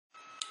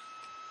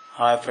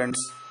Hi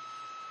friends,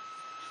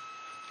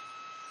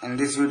 in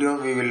this video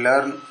we will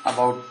learn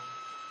about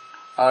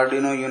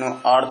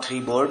Arduino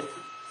R3 board,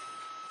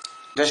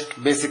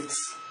 just basics.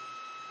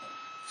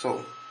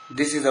 So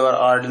this is our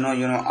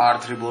Arduino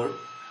R3 board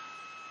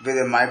with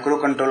a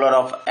microcontroller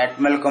of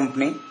Atmel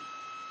company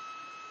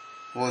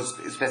whose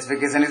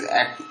specification is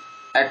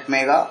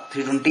Atmega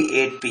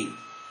 328P.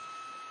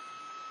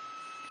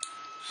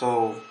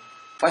 So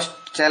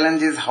first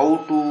challenge is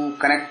how to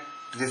connect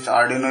this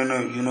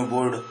Arduino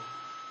board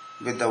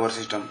with our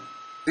system.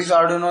 This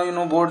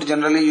Arduino board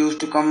generally used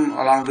to come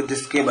along with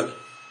this cable,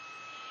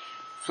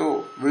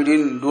 so we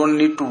don't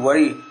need to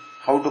worry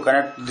how to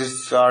connect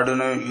this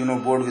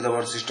Arduino board with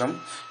our system.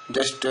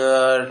 Just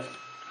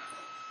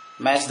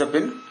match the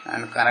pin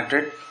and connect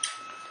it.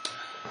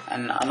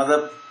 And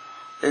another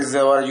is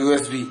our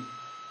USB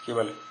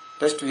cable.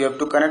 Just we have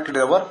to connect it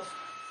to our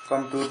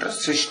computer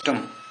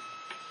system.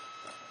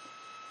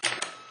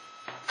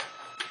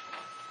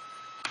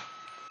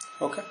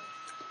 Okay.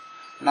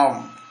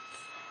 Now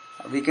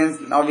we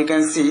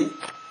can see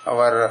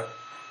our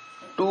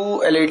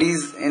two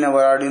LEDs in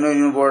our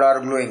Arduino board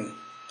are glowing.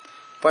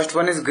 First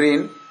one is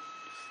green,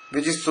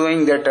 which is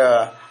showing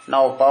that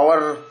now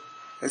power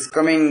is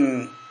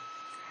coming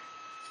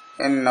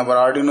in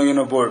our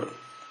Arduino board,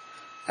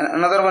 and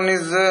another one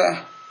is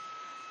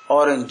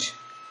orange,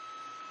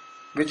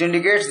 which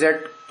indicates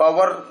that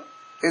power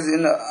is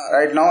in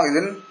right now is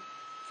in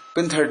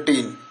pin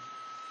 13.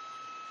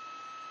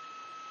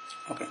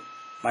 Okay.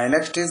 My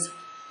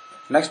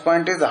next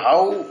point is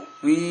how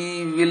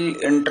we will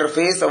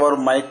interface our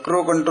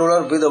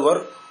microcontroller with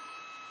our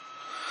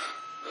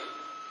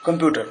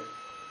computer.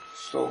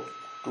 So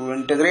to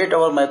integrate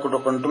our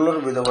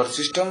microcontroller with our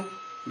system,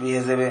 we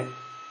have a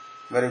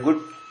very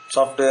good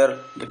software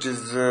which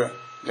is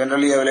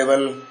generally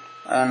available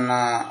on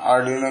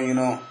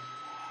Arduino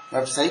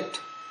website.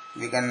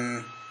 We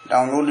can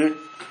download it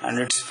and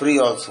it's free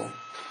also.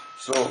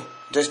 So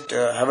just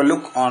have a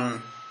look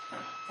on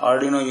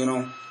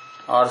Arduino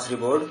R3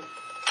 board.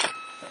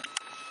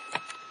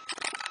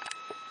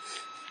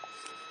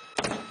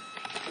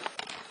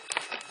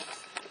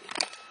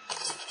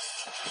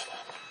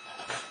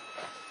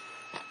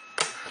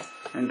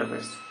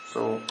 Interface.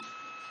 So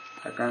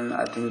I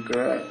think you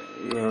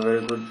have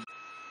very good.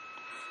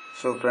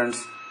 So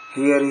friends,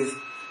 here is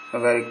a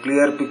very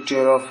clear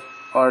picture of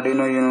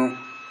Arduino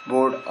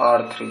board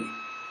R3.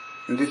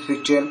 In this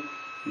picture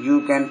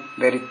you can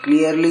very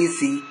clearly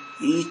see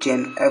each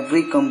and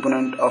every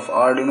component of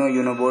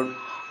Arduino board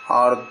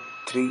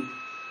R3.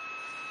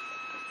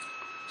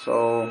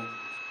 So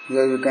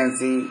here you can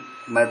see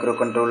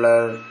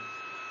microcontroller,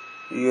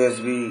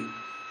 USB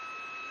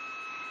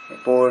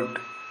port,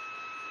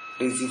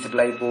 DC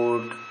supply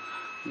port.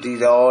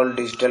 These are all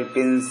digital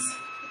pins,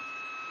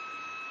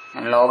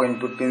 analog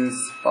input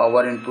pins,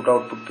 power input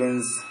output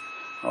pins,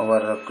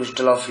 our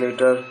crystal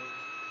oscillator,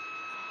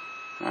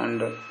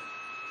 and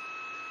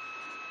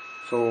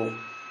so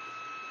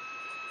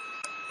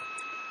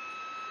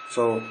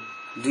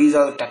these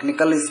are the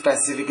technical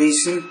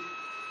specifications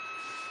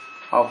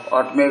of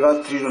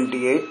Atmega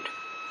 328.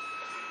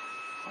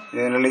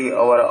 Generally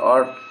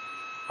our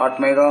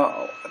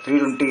Atmega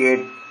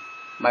 328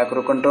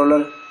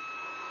 microcontroller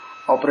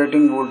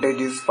operating voltage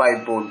is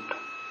 5 volt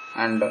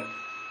and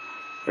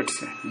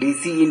its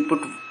DC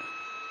input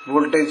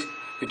voltage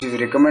which is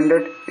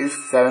recommended is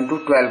 7 to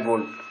 12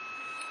 volt,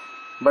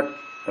 but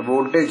the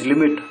voltage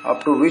limit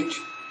up to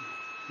which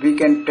we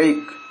can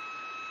take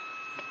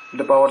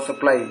the power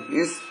supply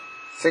is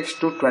 6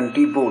 to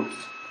 20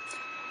 volts.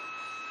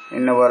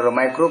 In our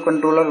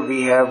microcontroller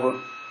we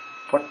have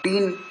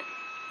 14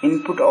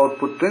 input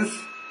output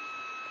pins,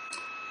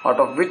 out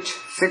of which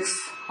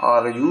 6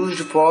 are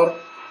used for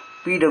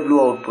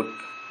PW output.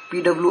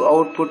 PW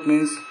output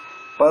means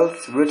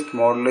pulse width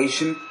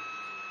modulation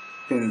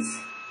pins.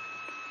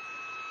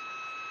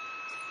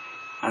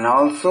 And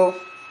also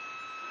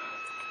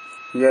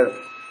here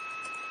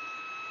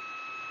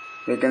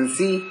we can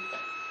see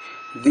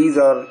these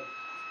are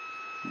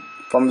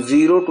from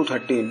 0 to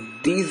 13.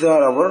 These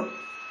are our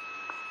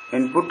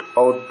input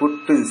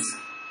output pins,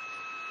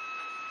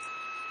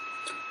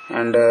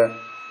 and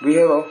we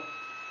have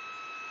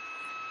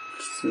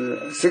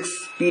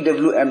 6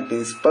 PWM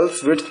pins,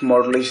 pulse width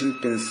modulation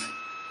pins.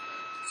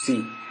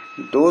 See,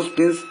 those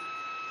pins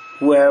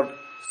who have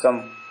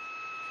some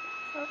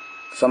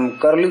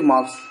curly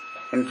marks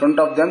in front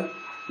of them,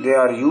 they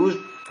are used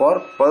for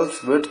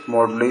pulse width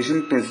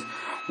modulation pins.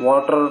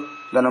 What are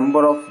the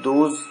number of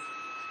those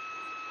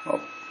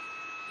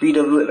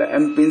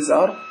PWM pins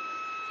are?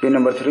 Pin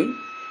number 3,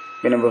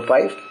 pin number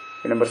 5,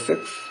 pin number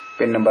 6,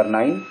 pin number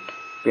 9,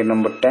 pin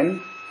number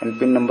 10 and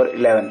pin number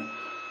 11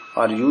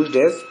 are used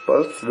as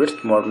pulse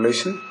width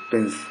modulation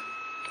pins.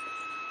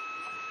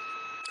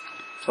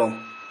 So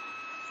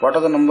what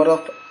are the number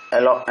of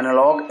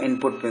analog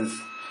input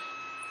pins?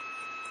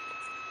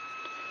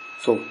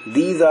 So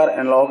these are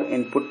analog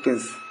input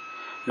pins.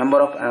 Number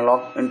of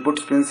analog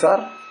input pins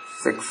are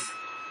 6.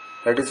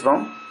 That is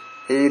from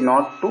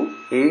A0 to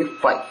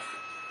A5.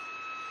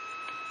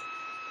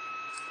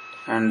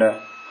 And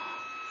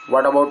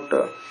what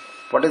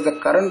is the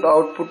current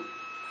output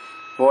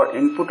for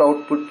input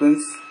output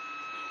pins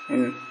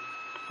in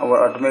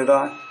our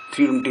Atmega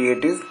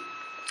 328 is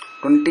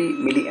 20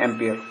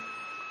 milliampere,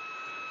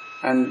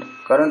 and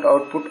current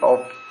output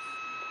of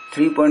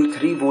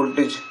 3.3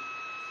 voltage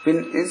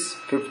pin is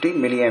 50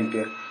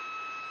 milliampere.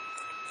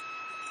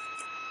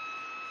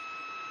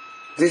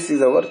 This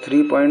is our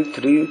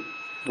 3.3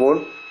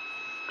 volt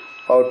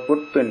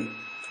output pin.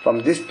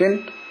 From this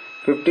pin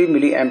 50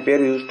 milliampere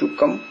used to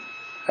come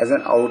as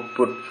an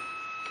output.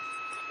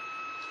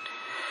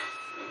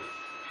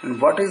 And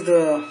what is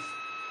the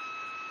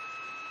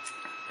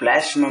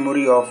flash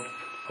memory of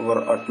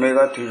our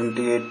Atmega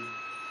 328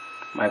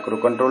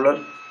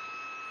 microcontroller?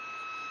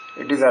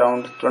 It is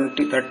around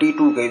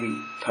 32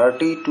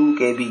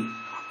 KB,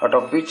 out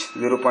of which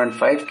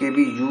 0.5 KB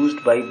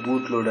used by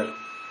bootloader.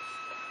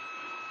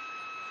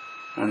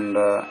 And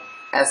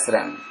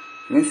SRAM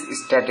means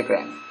static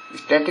RAM.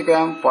 Static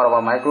RAM for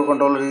our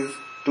microcontroller is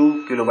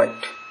 2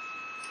 kilobyte.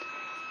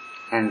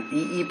 And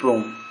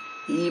EEPROM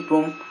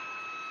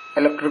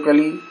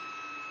electrically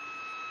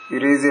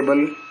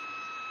erasable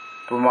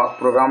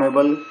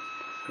programmable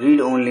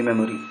read-only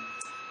memory.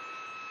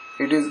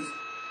 It is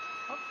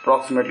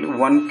approximately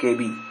 1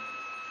 KB,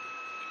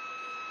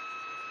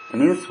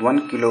 means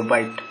 1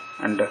 kilobyte,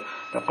 and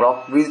the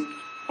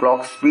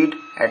clock speed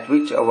at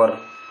which our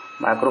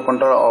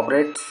microcontroller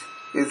operates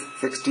is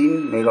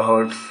 16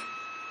 megahertz,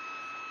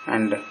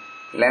 and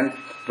length,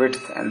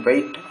 width and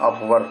weight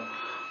of our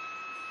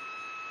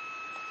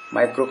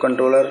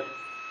microcontroller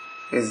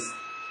is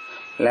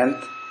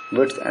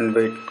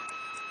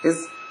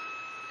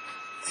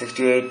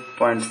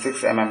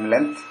 68.6 mm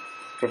length,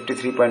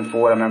 53.4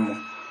 mm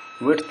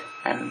width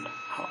and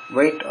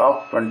weight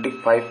of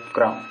 25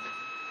 gram.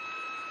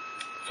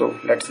 So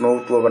let's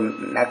move to our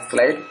next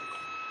slide.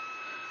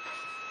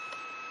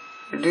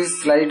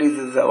 This slide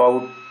is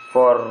about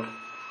for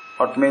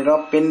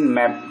Atmega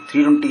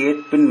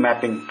 328 pin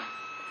mapping.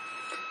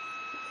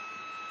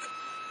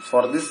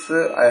 For this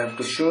I have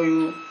to show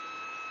you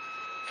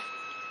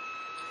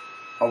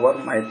our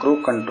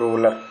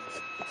microcontroller.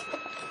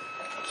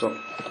 So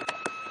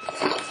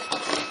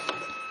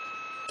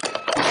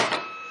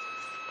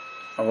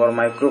our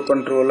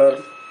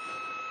microcontroller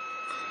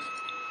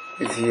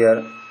is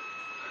here,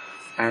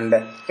 and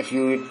if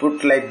you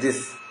put like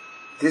this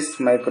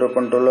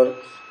microcontroller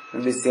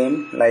will be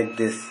same like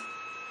this.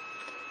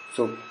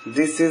 So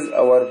this is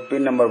our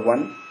pin number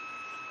 1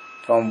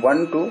 from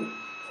 1 to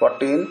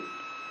 14,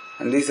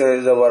 and this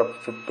is our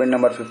pin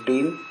number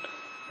 15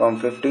 from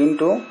 15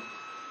 to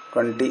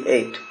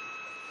 28.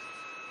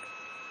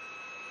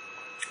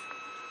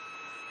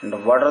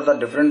 And what are the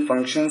different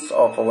functions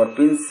of our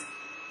pins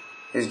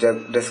is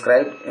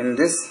described in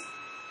this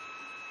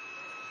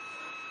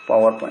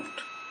PowerPoint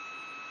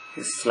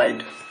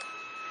slide.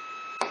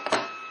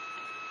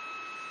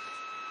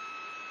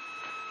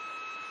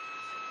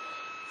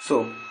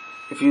 So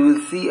if you will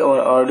see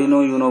our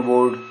Arduino Uno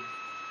board,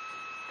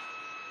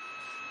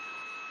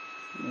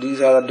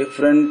 these are the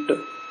different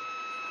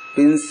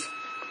pins,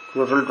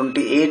 total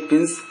 28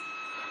 pins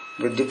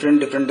with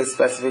different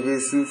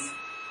specifications.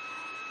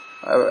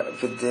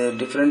 With the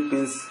different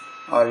pins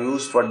are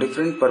used for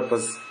different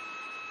purpose.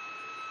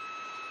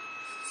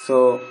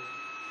 So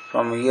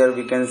from here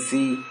we can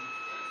see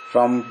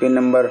from pin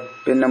number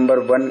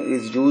 1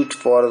 is used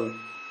for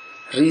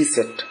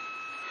reset,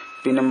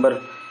 pin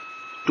number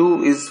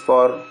 2 is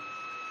for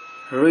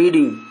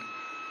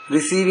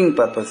receiving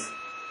purpose,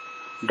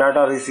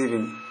 data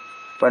receiving,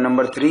 pin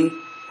number 3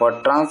 for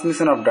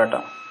transmission of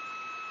data,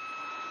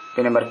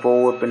 pin number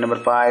 4, pin number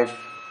 5,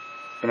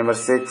 pin number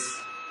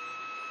 6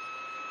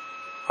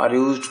 are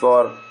used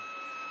for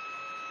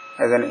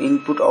as an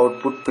input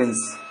output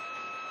pins,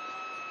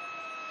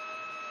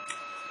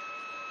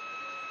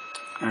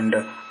 and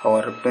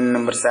our pin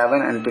number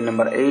 7 and pin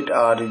number 8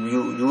 are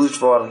used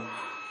for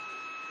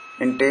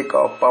intake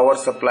of power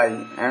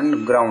supply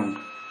and ground,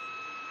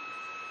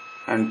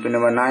 and pin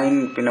number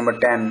 9, pin number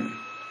 10,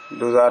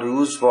 those are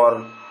used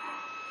for,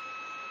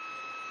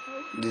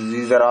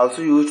 these are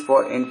also used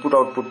for input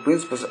output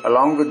pins, but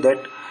along with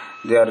that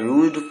they are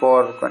used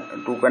for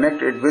to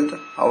connect it with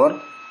our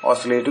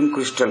oscillating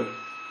crystal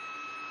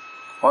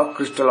or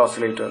crystal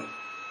oscillator.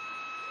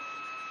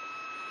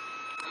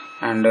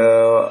 And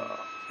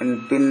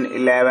in pin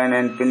 11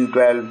 and pin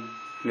 12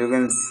 you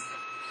can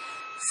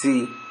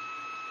see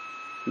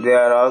they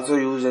are also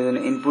used as an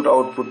input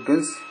output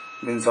pins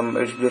in some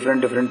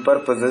different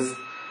purposes,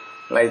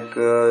 like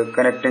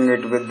connecting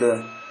it with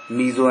the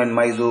meso and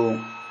miso.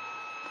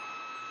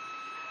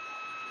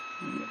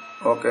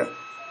 Okay,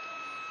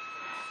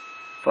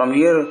 from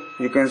here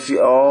you can see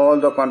all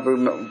the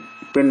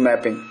pin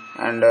mapping,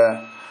 and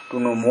to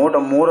know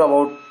more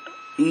about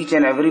each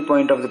and every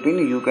point of the pin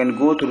you can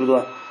go through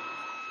the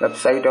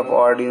website of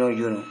Arduino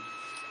Uno.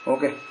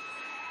 Okay,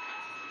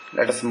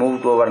 let us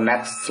move to our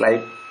next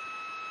slide.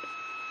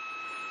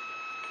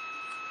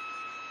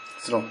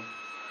 So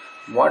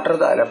what are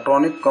the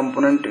electronic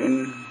component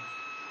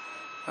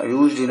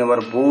used in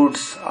our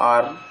boards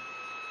are,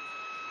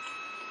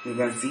 you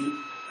can see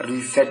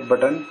reset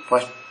button.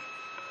 First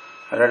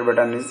red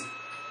button is,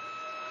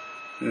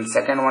 and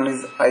second one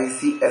is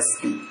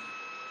ICSP,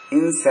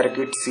 in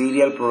circuit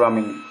serial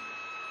programming,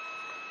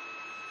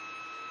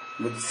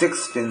 with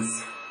 6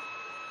 pins.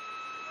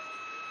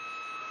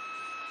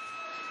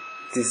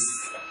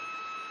 This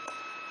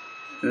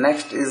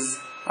next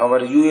is our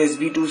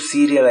USB to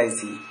serial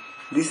IC.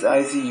 This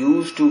IC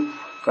used to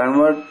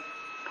convert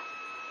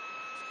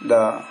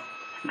the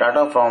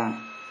data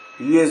from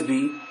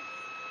USB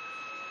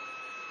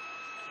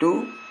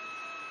to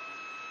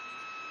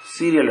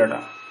serial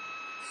data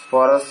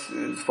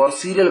for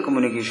serial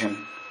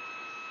communication.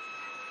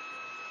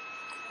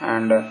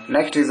 And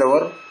next is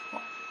our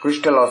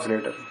crystal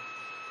oscillator.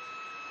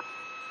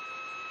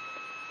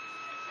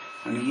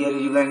 And here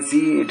you can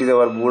see it is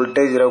our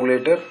voltage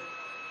regulator.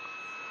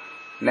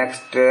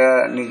 Next,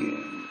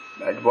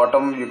 at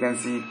bottom you can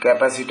see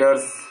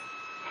capacitors,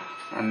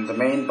 and the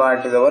main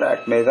part is our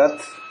Atmega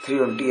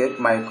 328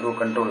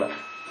 microcontroller.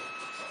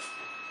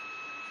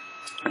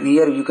 And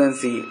here you can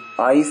see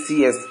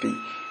ICSP,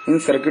 in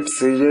circuit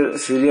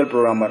serial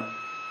programmer.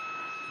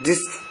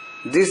 This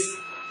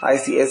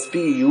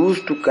ICSP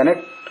used to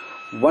connect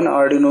one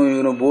Arduino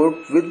Uno board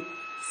with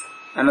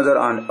another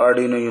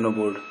Arduino Uno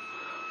board.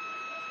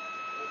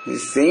 The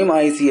same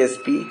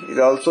ICSP is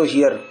also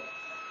here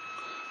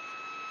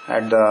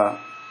at the.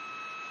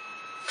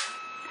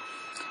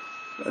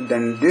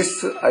 Then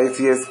this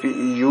ICSP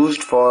is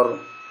used for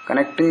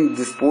connecting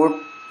this port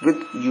with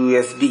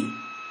USB,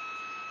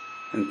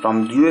 and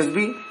from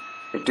USB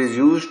it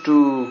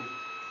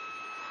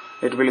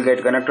will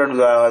get connected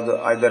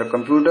to either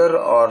computer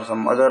or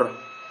some other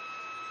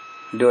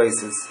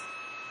devices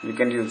we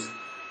can use.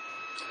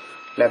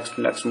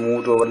 Let's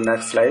move to our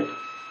next slide.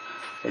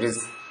 It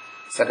is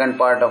second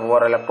part of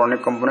our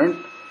electronic component.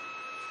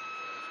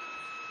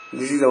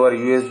 This is our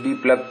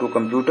USB plug to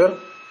computer.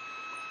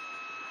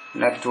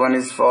 Next one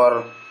is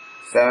for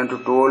 7 to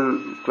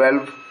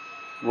 12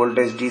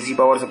 voltage DC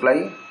power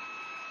supply.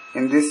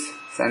 In this,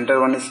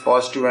 center one is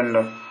positive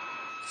and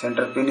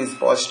center pin is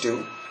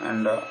positive,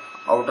 and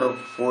outer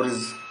 4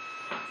 is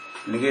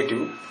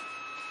negative.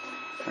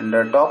 And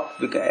the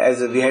top,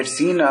 as we had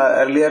seen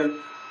earlier,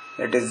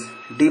 it is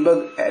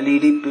debug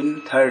LED pin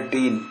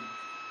 13.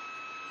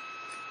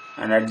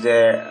 And at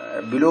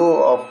the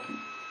below of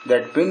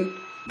that pin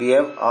we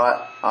have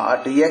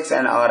TX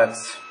and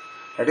RX,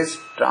 that is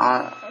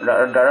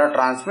data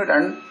transmit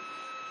and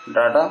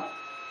data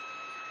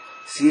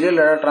serial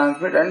data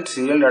transmit and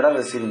serial data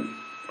receiving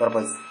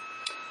purpose.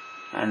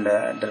 And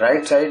at the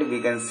right side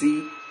we can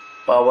see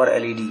power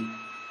LED,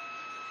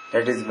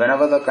 that is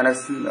whenever the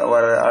connection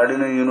our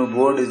Arduino Uno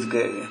board will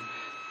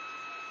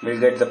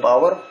get the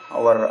power,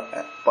 our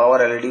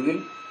power LED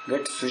will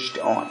get switched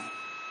on.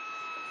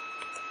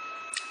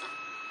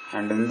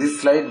 And in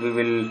this slide we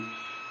will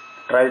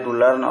try to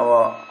learn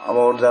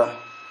about the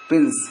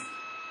pins.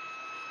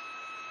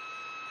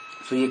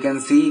 So you can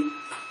see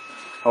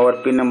our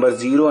pin number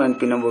 0 and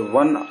pin number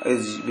 1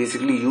 is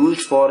basically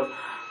used for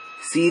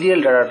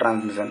serial data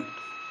transmission.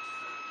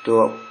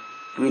 So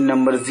pin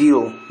number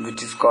 0,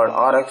 which is called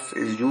RX,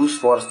 is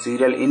used for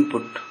serial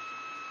input,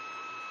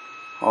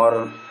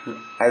 or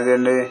as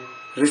a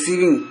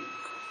receiving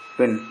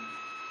pin,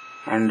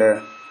 and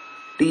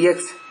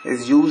TX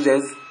is used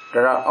as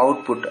data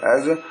output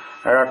as a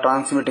data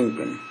transmitting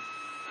pin.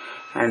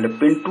 And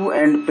pin 2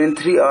 and pin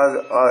 3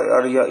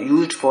 are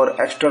used for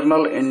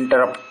external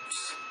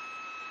interrupts.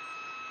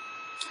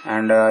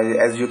 And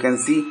as you can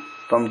see,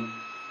 from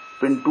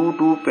pin 2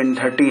 to pin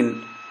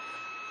 13,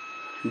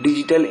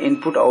 digital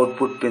input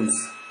output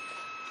pins.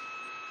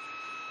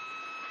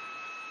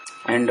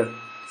 And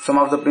some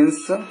of the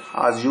pins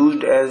are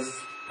used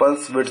as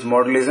pulse width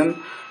modulation,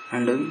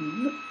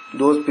 and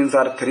those pins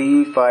are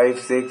 3, 5,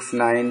 6,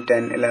 9,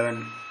 10,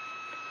 11.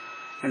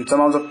 And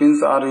some of the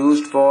pins are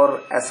used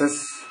for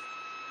SS,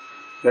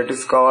 that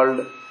is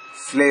called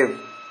slave,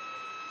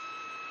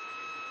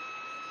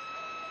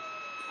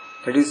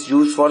 that is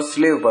used for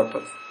slave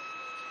purpose.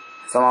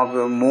 Some of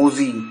the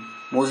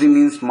MOSI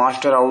means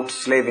master out,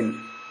 slave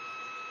in.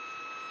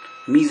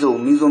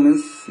 MISO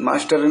means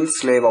master in,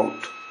 slave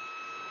out.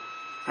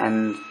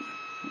 And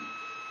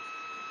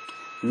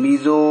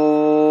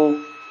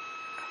MISO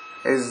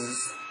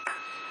is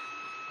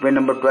pin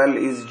number 12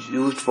 is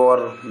used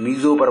for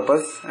MISO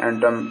purpose,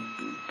 and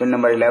pin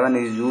number 11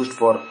 is used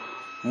for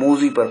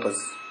MOSI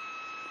purpose.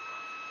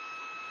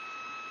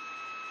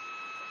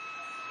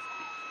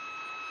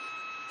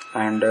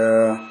 And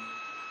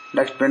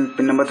next pin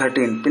number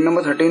 13. Pin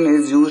number 13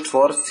 is used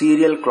for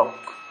serial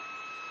clock.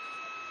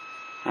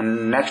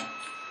 And next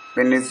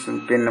pin is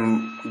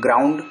pin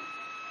ground,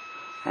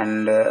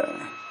 and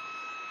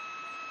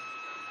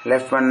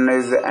left one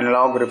is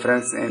analog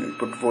reference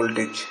input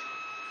voltage.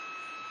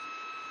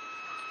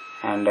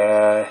 And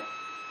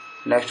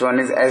next one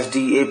is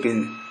SDA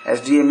pin.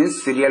 SDA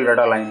means serial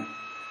data line.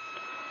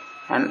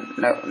 And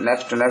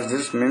next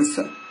this means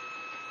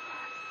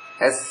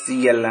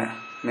SCL,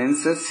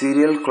 means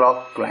serial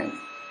clock line.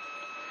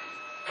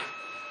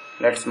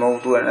 Let's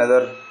move to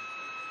another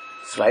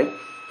slide.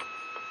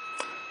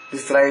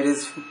 this slide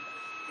is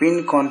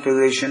pin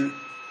configuration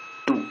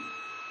 2.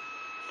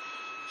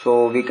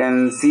 So we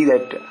can see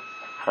that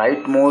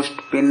rightmost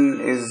pin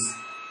is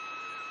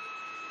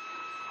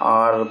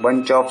our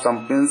bunch of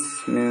some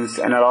pins, means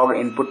analog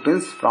input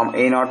pins from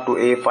A0 to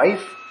A5,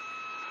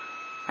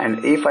 and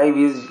A5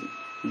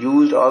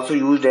 is also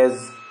used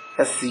as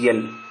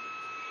SCL,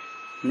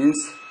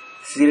 means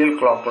serial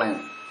clock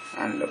line,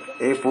 and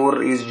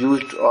A4 is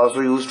also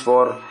used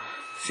for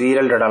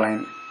serial data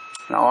line.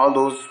 Now all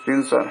those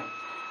pins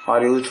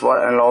are used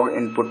for analog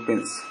input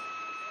pins,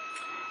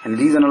 and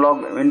these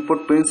analog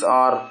input pins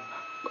are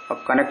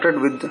connected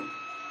with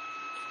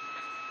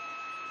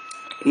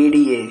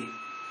ADA,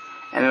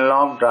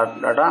 analog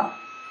data,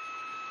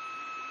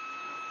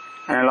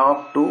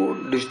 analog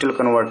to digital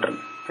converter,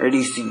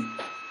 ADC,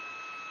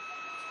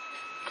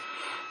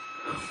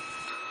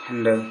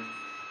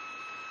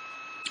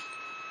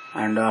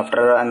 and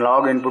after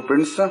analog input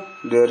pins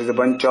there is a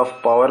bunch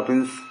of power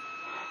pins,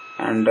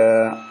 and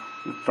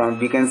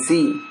we can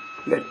see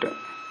that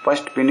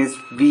first pin is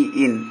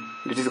V-in,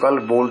 which is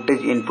called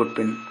voltage input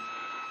pin,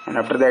 and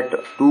after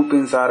that 2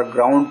 pins are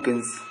ground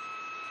pins,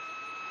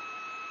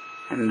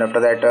 and after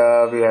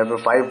that we have a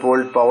 5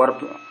 volt power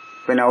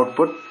pin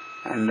output,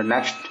 and the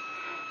next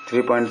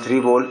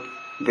 3.3 volt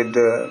with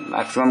the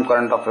maximum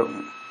current of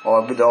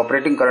or with the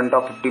operating current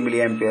of 50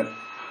 milliampere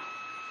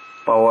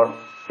power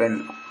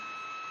pin.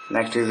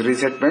 Next is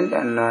reset pin,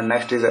 and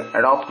next is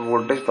adopt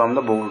voltage from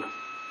the board.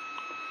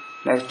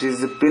 Next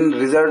is the pin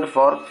reserved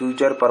for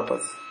future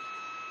purpose.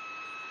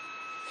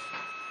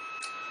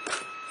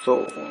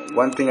 So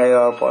one thing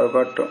I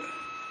forgot.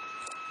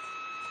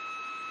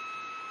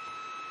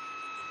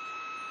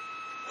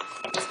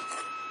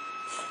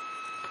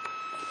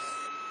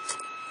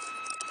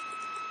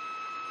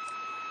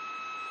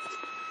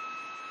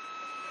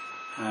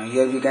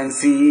 Here we can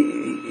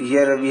see,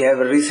 here we have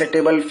a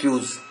resettable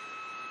fuse.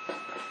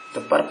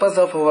 The purpose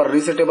of our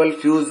resettable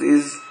fuse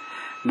is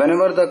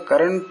whenever the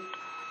current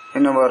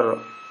in our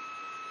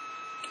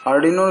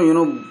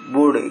Arduino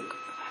board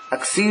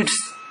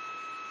exceeds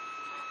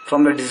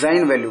from the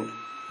design value,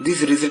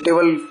 this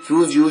resettable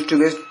fuse used to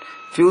get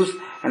fuse,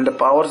 and the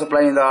power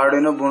supply in the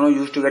Arduino Uno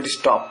used to get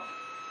stopped.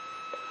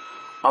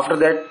 After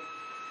that,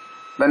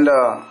 when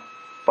the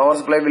power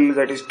supply will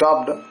get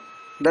stopped,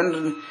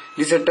 then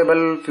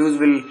resettable fuse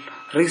will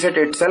reset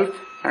itself,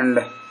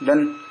 and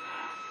then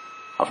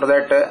after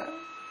that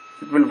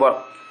it will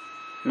work,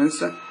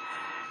 means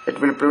it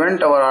will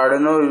prevent our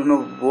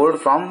Arduino board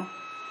from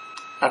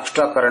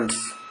extra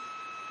currents.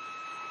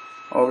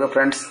 Okay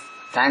friends,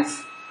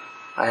 thanks.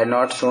 I had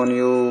not shown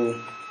you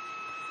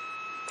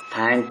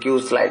thank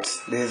you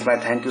slides. This is my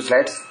thank you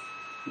slides.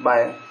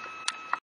 Bye.